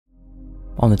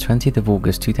On the 20th of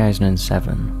August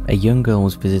 2007, a young girl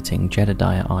was visiting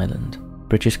Jedediah Island,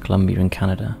 British Columbia in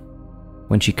Canada,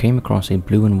 when she came across a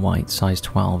blue and white size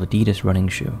 12 Adidas running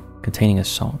shoe containing a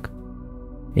sock.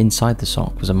 Inside the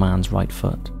sock was a man's right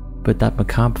foot, but that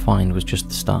macabre find was just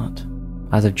the start.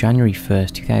 As of January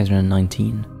 1st,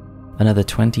 2019, another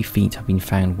 20 feet have been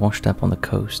found washed up on the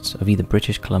coasts of either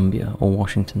British Columbia or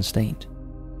Washington state.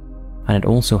 And it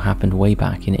also happened way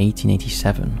back in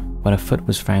 1887 when a foot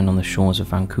was found on the shores of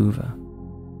Vancouver.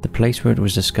 The place where it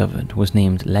was discovered was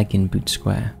named Leg in Boot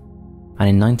Square, and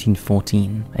in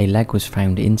 1914 a leg was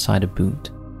found inside a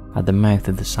boot at the mouth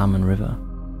of the Salmon River.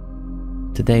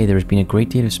 Today there has been a great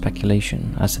deal of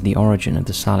speculation as to the origin of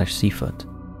the Salish Sea foot.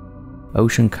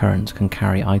 Ocean currents can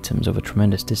carry items over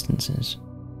tremendous distances.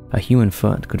 A human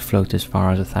foot could float as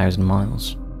far as 1,000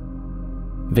 miles.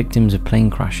 Victims of plane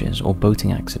crashes or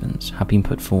boating accidents have been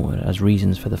put forward as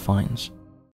reasons for the finds.